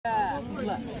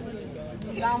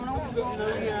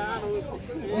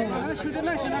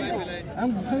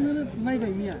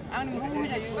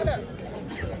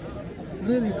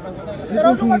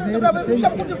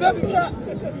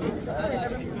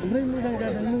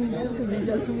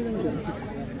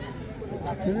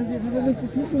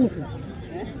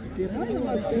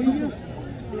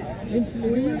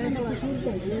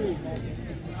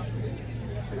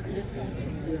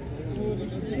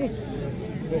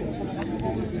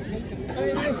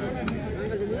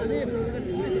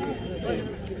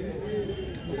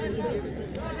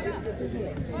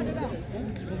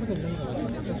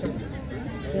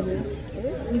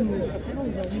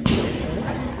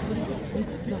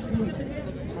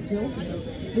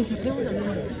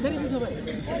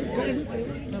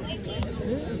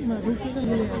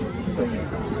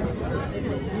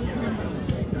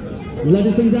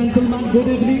Ladies and gentlemen, good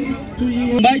evening to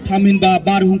you. Taminba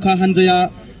Baarhoongkha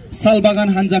Hanjaya Salbagan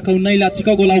Hanjako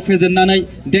 2-0 golaव फेजेननानै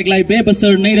देग्लाय बे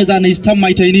बोसोर 2023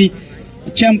 मायथाइनि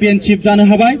championship जानो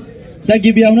हाबाय। दा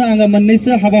गिबियावनो आङो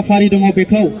मोननैसो हाबाफारि दङ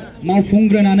बेखौ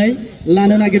मावफुंग्रोनानै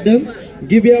लानो नागिरदों।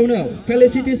 गिबियावनो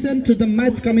felicitation to the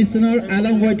match commissioner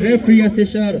along with referee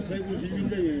assessor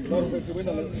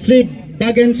Sri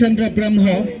Bagen Chandra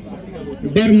Brahma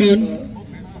Burman,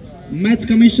 match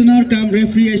commissioner cum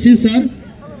referee assessor.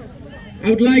 I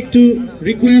would like to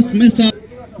request Mr.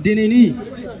 Dinini,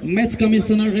 match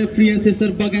commissioner referee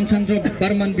assessor Bagen Chandra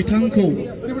Burman bitangko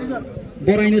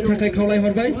बरायनो थाखाय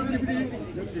खावलायहरबाय।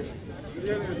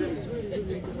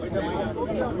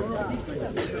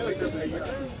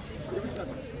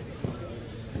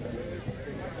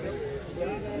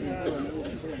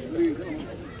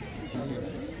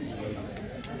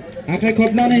 आखाय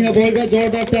खबनानै हो बयबो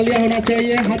जोरदार तालियां होना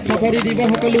चाहिए। हाथ सापरि দিব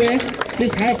সকলোৱে।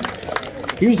 Please have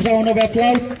huge round of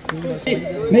applause.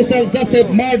 Mr. Joseph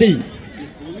Mardi.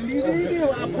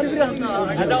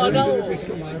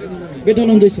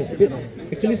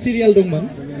 Actually serial dongman.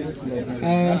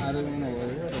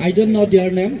 I don't know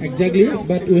their name exactly,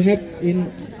 but we have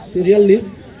in serial list.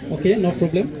 Okay, no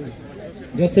problem.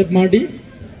 Joseph Mardi,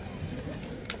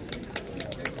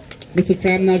 Mr.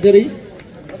 Fram Narjari,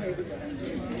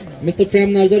 Mr. Fram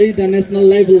Narjari, the national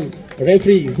level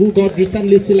referee who got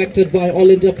recently selected by All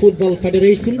India Football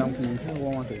Federation.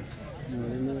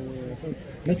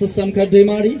 Mr. Samkar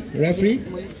Demari, referee.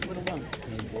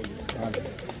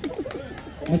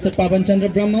 Mr. Pavan Chandra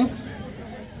Brahma.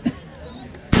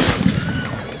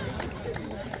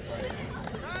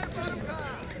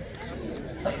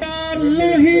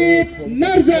 Lohit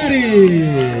Narzari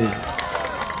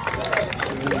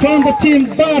from the team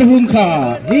Baarhoongkha.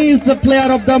 He is the player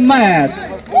of the match.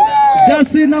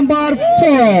 Jersey number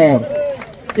 4.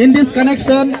 In this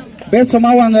connection, best from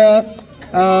our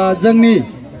Zangni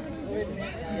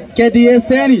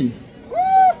KDSNI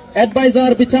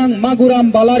advisor Bitang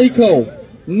Maguram Balariko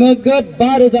Nugget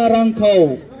Barazarangko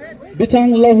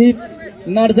Bitang Lohit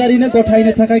Narzarina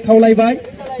Gotaina Takai Kaulaibai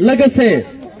Legacy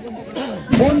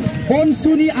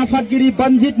Bonsuni Afadgiri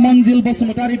Banjit Manzil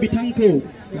Basumutari Bitangko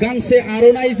Gangse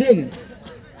Aronaizing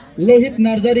Lohit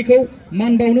Narzariko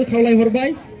Manbaunu Kaulai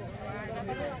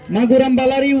Maguram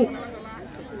Balari,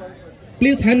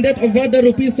 please hand it over the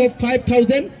rupees of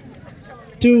 5,000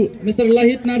 to Mr.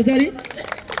 Lohit Narzari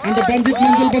and the Banjit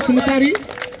Manjil Basumutari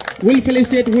will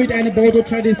felicitate with an Bodo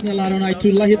traditional Aronai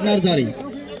to Lohit Narzari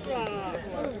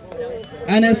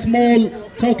and a small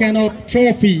token of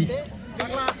trophy.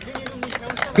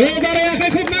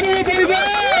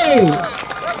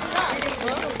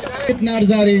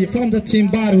 Narzari from the team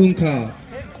Baarhoongkha,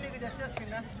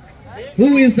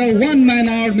 who is the one-man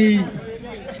army.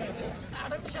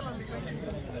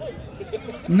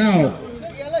 Now,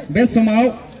 best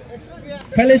somehow,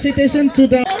 felicitation to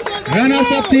the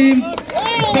runners-up team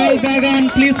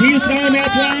Salbagan. Please huge round of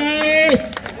applause.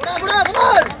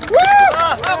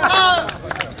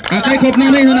 आकाई खोपना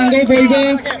नहीं होना गो बोइबो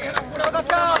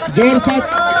जोर से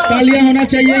तालियां होना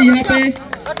चाहिए यहाँ पे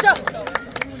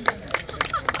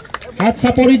हाथ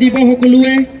सापोरी दीबो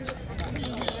होकुलुए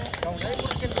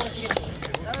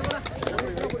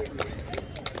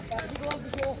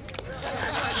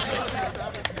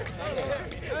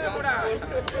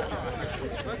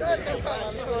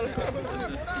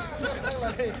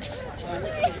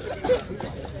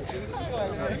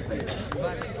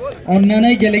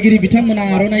अन्नानै गेलेगिरि बिथांमोना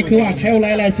आर'नाइखौ आखायाव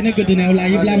लायालासिनो गोदोनायाव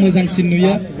लायोब्ला मोजांसिन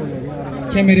नुयो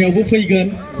केमेरायावबो फैगोन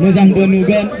मोजांबो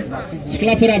नुगोन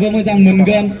सिख्लाफोराबो मोजां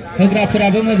मोनगोन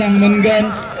होग्राफोराबो मोजां मोनगोन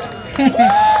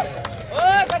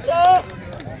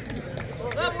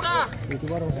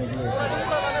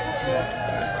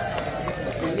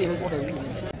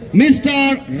Mr.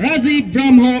 Rajiv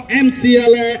Brahmo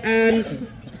MCLA and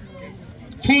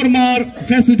former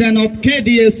president of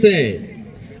KDSA.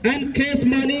 And case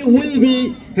money will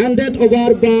be handed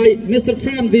over by Mr.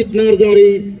 Framjit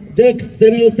Narzari,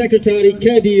 General Secretary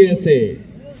KDSA.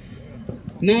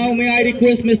 Now may I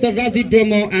request Mr. Rajiv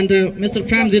Brahmo and Mr.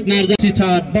 Framjit Narzari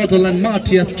to Bodoland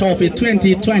Martyrs Trophy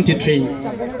 2023.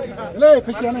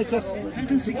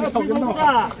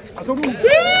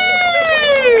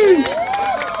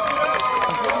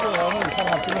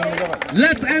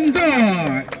 Let's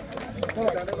enjoy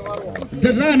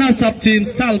the runners-up team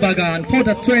Salbagan for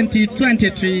the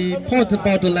 2023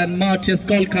 Bodoland Martyrs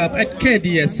Gold Cup at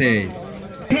KDSA.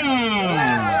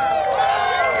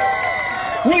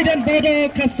 With and Bodo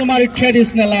customary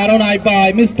traditional Aronai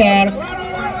by Mr.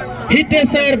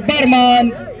 Hitesar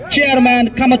Barman, Chairman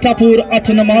Kamatapur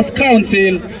Autonomous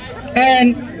Council,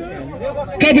 and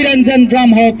Kabiranjan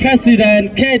Brahmo,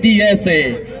 President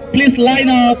KDSA. Please line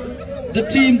up the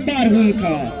team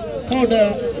Baarhoongkwa for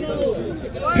the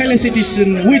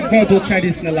felicitation with Bodo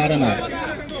traditional Aronai.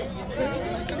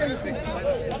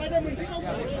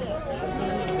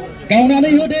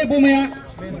 Gaunani hode bomaya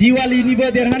Diwali nibo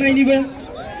derhanai nibo.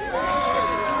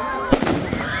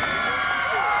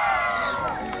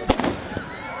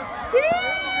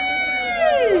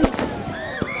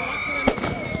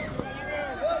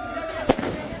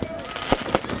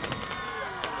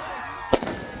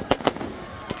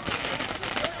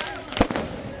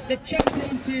 The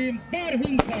champion team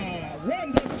Baarhoongkwa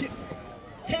won the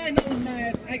final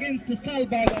match against the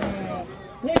Salbagan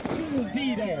with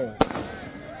 2-0.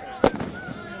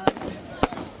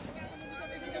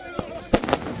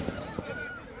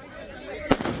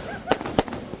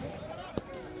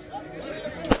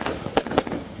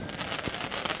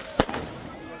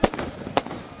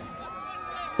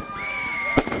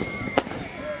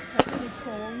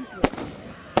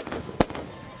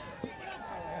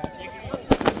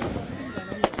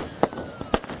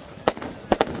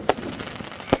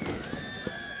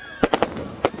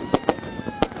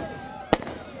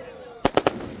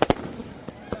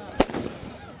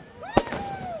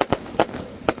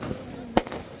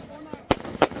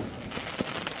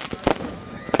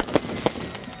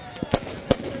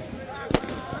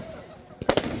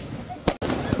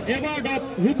 Award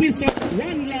of rupees of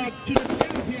 1 lakh to the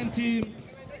champion team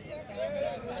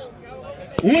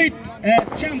with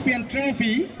a champion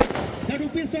trophy. The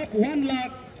rupees of 1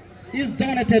 lakh is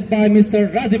donated by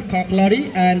Mr. Rajiv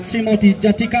Kaklari and Srimati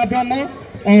Jatika Brahma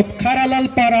of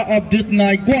Karalalpara of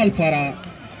Ditnai Gwalpara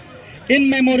in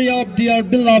memory of their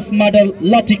beloved mother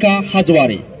Latika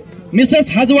Hajwari. Mrs.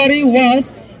 Hajwari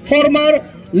was former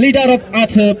leader of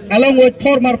ATP along with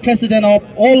former president of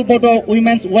All Bodo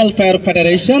Women's Welfare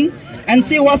Federation, and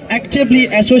she was actively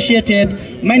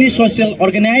associated many social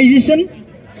organizations.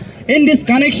 In this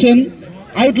connection,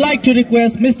 I would like to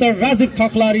request Mr. Rajiv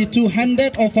Kaklari to hand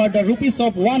over the rupees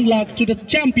of 1 lakh to the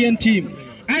champion team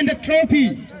and the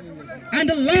trophy. And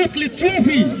the lastly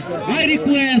trophy, I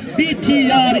request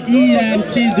BTREM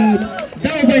Siju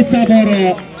Dawai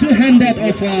Saboro to hand it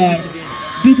over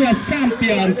to the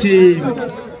champion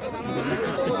team.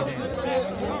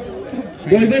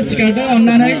 boibw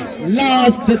onnanwi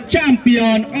lost the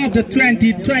champion of the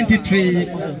 2023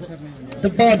 the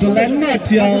Bodoland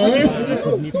Martyrs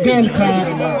Gold Cup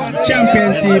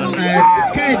Championship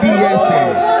at KDSA.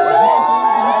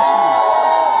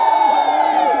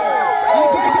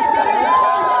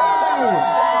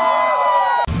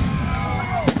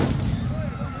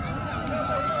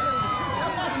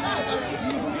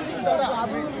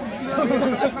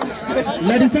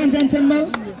 Ladies and gentlemen,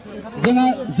 जोंहा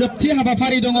जोबथि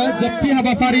हाबाफारि दङ जोबथि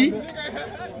हाबाफारि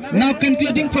now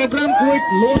concluding program with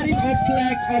lowering of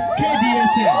flag of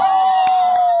KDSA.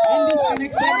 In this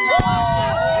connection,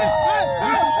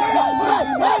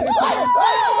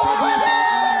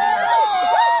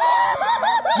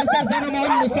 Mr.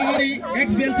 Zanaman Musahari,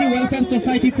 ex-BLT Welfare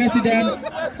Society President,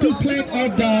 to flag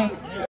of the